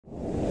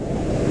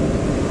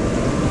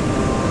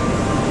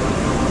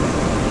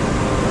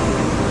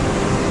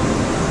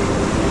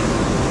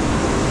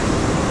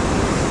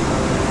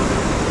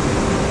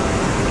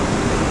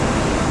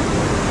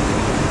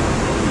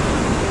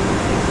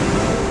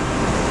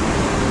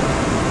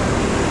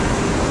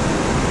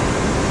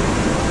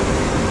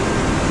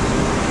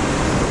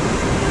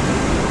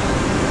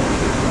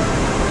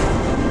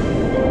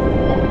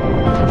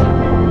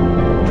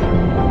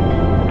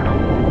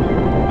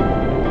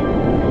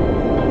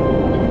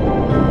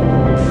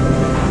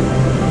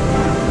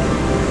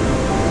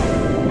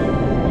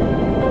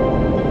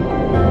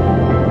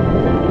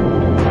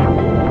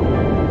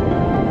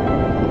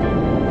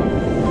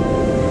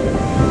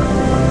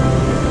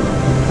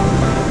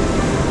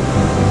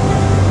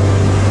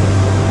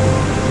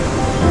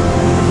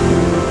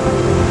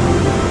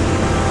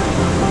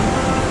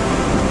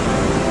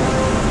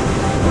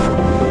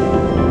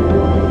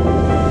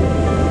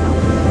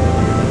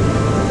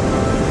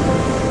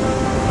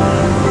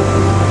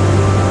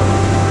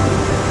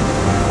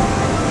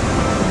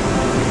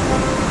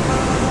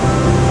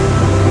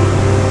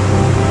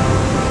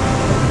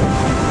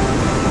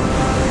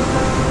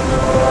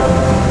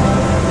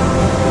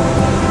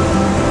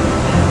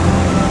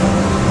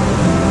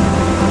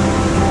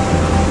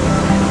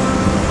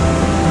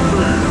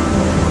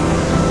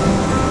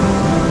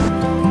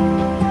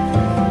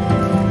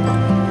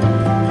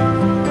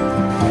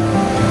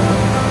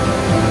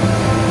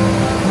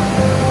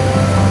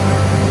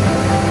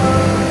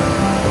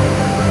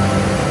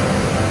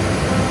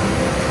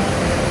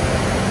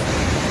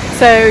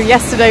So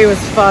yesterday was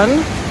fun.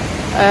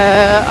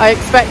 I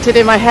expected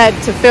in my head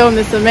to film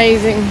this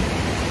amazing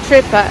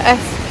trip at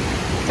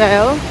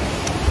Eskdale,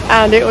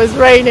 and it was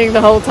raining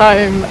the whole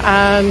time,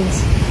 and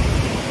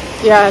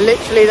yeah,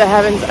 literally the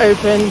heavens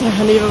opened,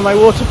 and even my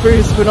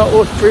waterproofs were not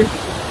waterproof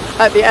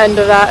at the end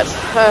of that.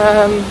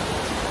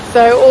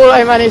 So all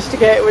I managed to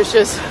get was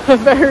just a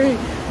very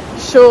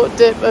short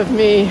dip of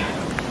me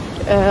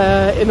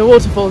in the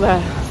waterfall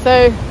there.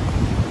 So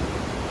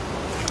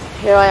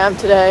here I am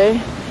today.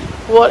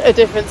 What a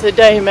difference a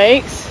day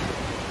makes.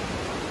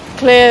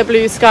 Clear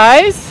blue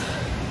skies,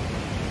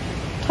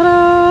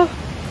 ta-da,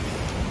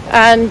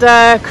 and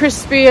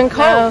crispy and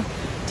cold.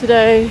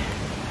 Today,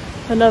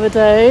 another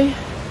day.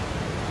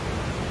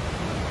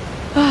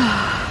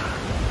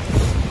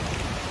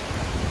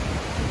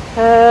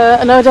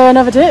 Another day,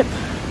 another dip.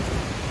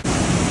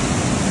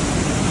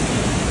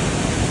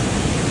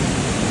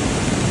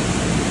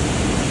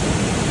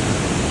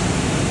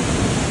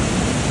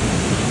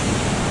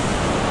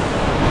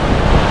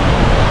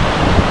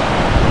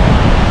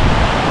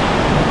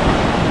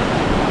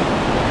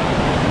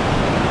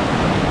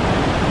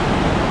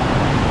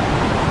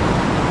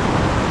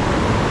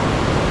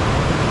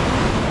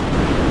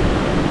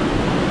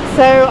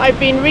 So I've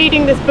been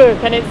reading this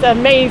book and it's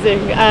amazing.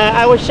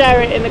 I will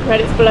share it in the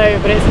credits below,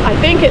 but I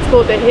think it's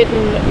called The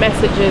Hidden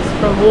Messages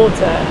from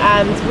Water,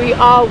 and we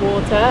are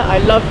water. I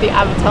love the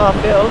Avatar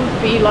film,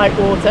 Be Like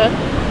Water.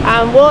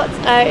 And what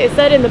it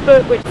said in the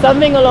book, which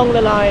something along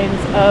the lines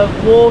of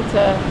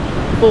water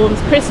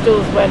forms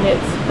crystals when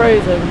it's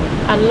frozen,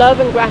 and love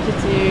and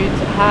gratitude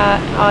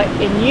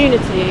in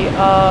unity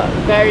are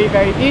very,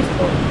 very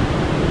beautiful.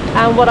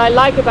 And what I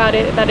like about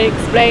it, that it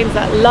explains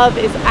that love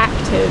is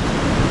active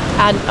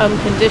and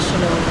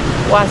unconditional,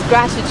 whilst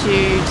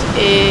gratitude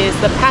is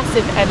the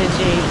passive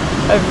energy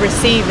of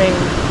receiving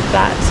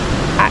that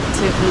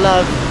active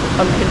love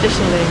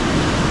unconditionally.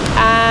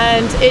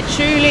 And it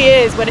truly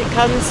is, when it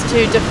comes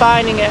to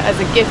defining it as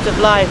a gift of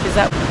life, is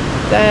that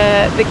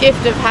the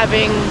gift of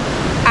having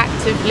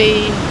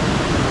actively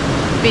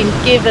been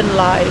given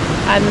life,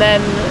 and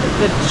then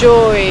the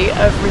joy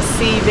of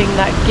receiving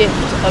that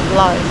gift of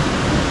life.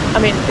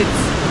 I mean,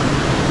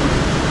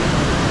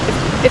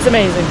 it's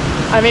amazing.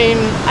 I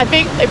mean, I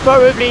think they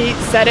probably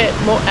said it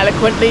more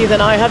eloquently than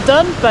I have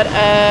done, but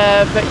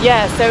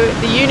yeah, so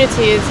the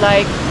unity is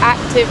like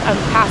active and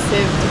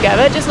passive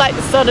together, just like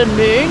the sun and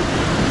moon,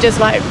 just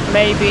like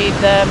maybe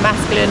the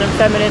masculine and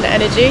feminine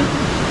energy.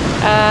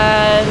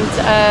 And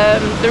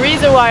the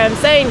reason why I'm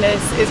saying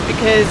this is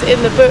because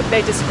in the book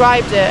they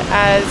described it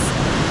as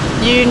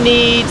you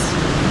need,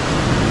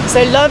 so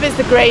love is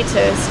the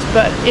greatest,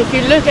 but if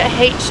you look at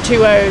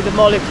H2O, the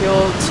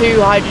molecule, 2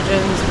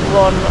 hydrogens,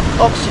 1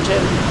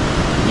 oxygen,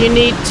 you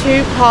need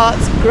 2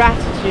 parts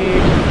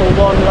gratitude for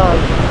 1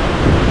 love,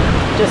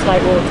 just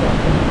like water.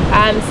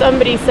 And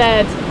somebody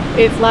said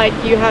it's like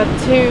you have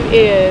 2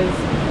 ears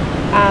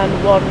and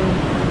 1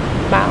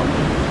 mouth.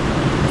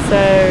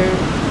 So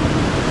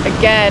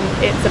again,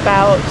 it's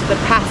about the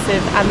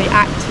passive and the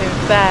active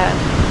there.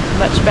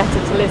 Much better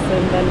to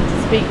listen than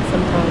to speak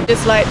sometimes.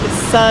 Just like the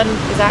sun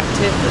is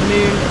active, the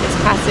moon is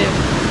passive,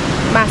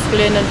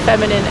 masculine and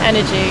feminine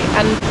energy.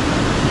 And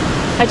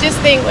I just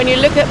think when you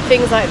look at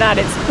things like that,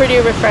 it's pretty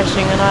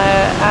refreshing, and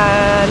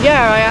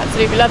I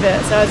absolutely love it.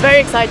 So I was very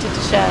excited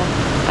to share,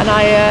 and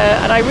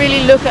I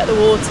really look at the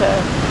water,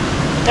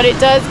 and it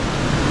does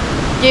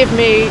give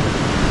me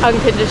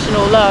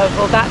unconditional love,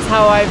 or that's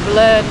how I've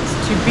learned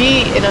to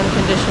be in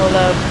unconditional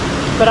love.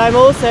 But I'm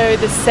also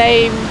the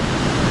same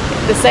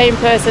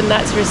person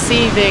that's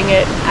receiving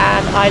it,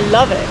 and I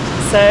love it.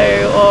 So,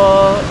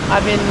 or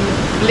I'm in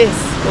bliss,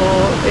 or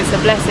it's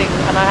a blessing,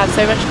 and I have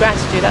so much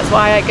gratitude. That's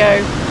why I go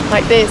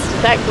like this to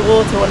thank the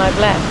water when I've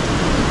left.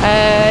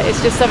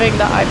 It's just something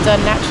that I've done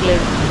naturally.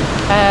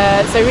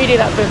 So reading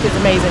that book is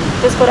amazing.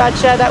 Just thought I'd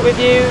share that with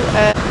you.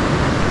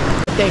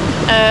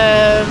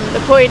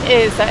 The point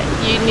is that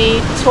you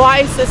need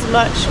twice as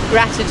much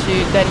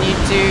gratitude than you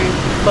do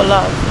for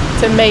love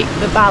to make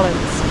the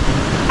balance.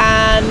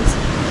 And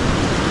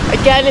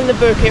again, in the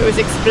book it was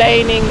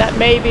explaining that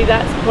maybe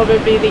that's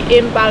probably the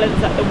imbalance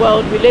that the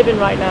world we live in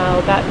right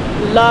now, that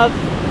love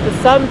for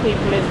some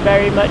people is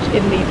very much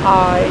in the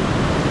eye,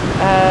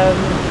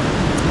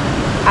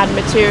 and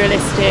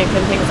materialistic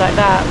and things like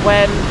that,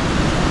 when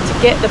to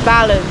get the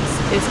balance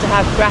is to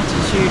have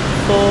gratitude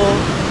for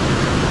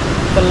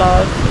the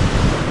love,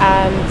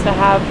 and to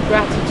have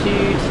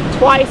gratitude,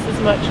 twice as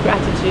much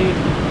gratitude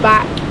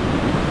back,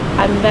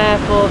 and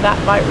therefore that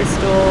might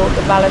restore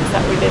the balance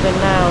that we live in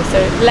now. So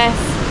less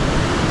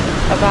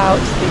about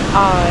the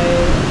I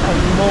and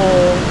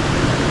more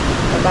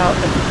about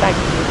the thank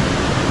you.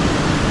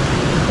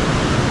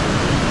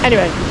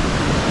 Anyway,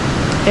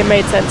 it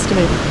made sense to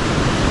me.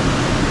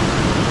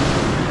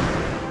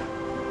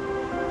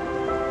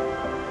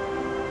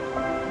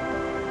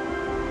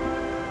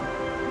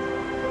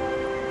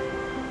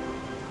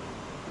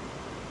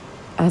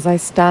 As I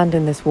stand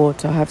in this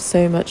water, I have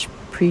so much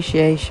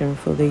appreciation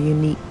for the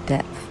unique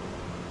depth.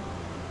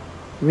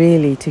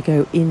 Really, to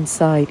go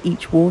inside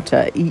each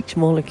water, each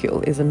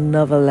molecule is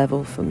another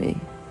level for me.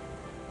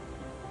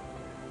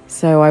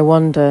 So I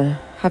wonder,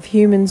 have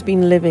humans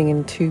been living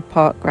in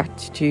 2-part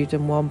gratitude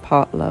and 1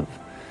 part love?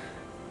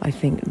 I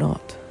think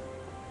not.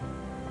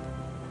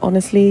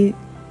 Honestly,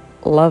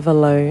 love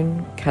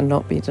alone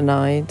cannot be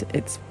denied.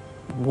 It's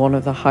one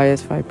of the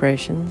highest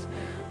vibrations.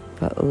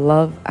 But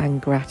love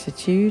and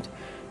gratitude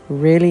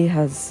really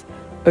has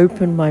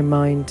opened my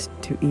mind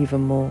to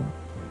even more.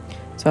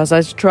 So as I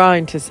was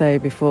trying to say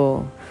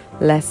before,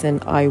 less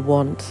in I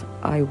want,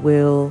 I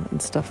will,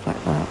 and stuff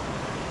like that.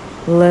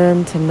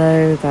 Learn to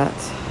know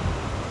that,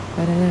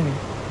 I don't know,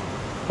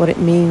 what it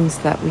means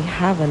that we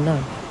have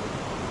enough.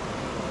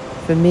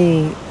 For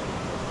me,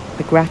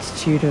 the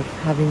gratitude of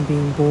having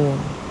been born,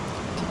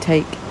 to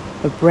take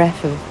a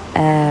breath of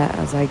air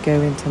as I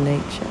go into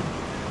nature,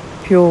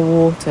 pure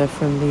water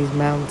from these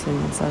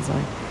mountains as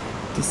I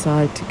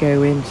decide to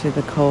go into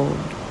the cold.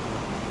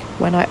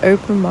 When I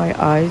open my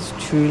eyes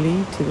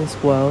truly to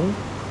this world,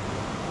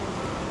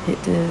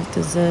 it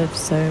deserves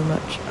so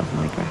much of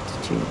my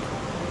gratitude.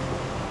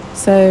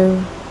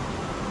 So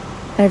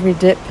every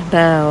dip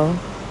now,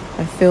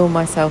 I fill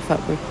myself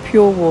up with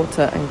pure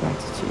water and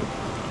gratitude.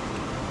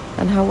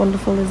 And how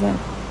wonderful is that?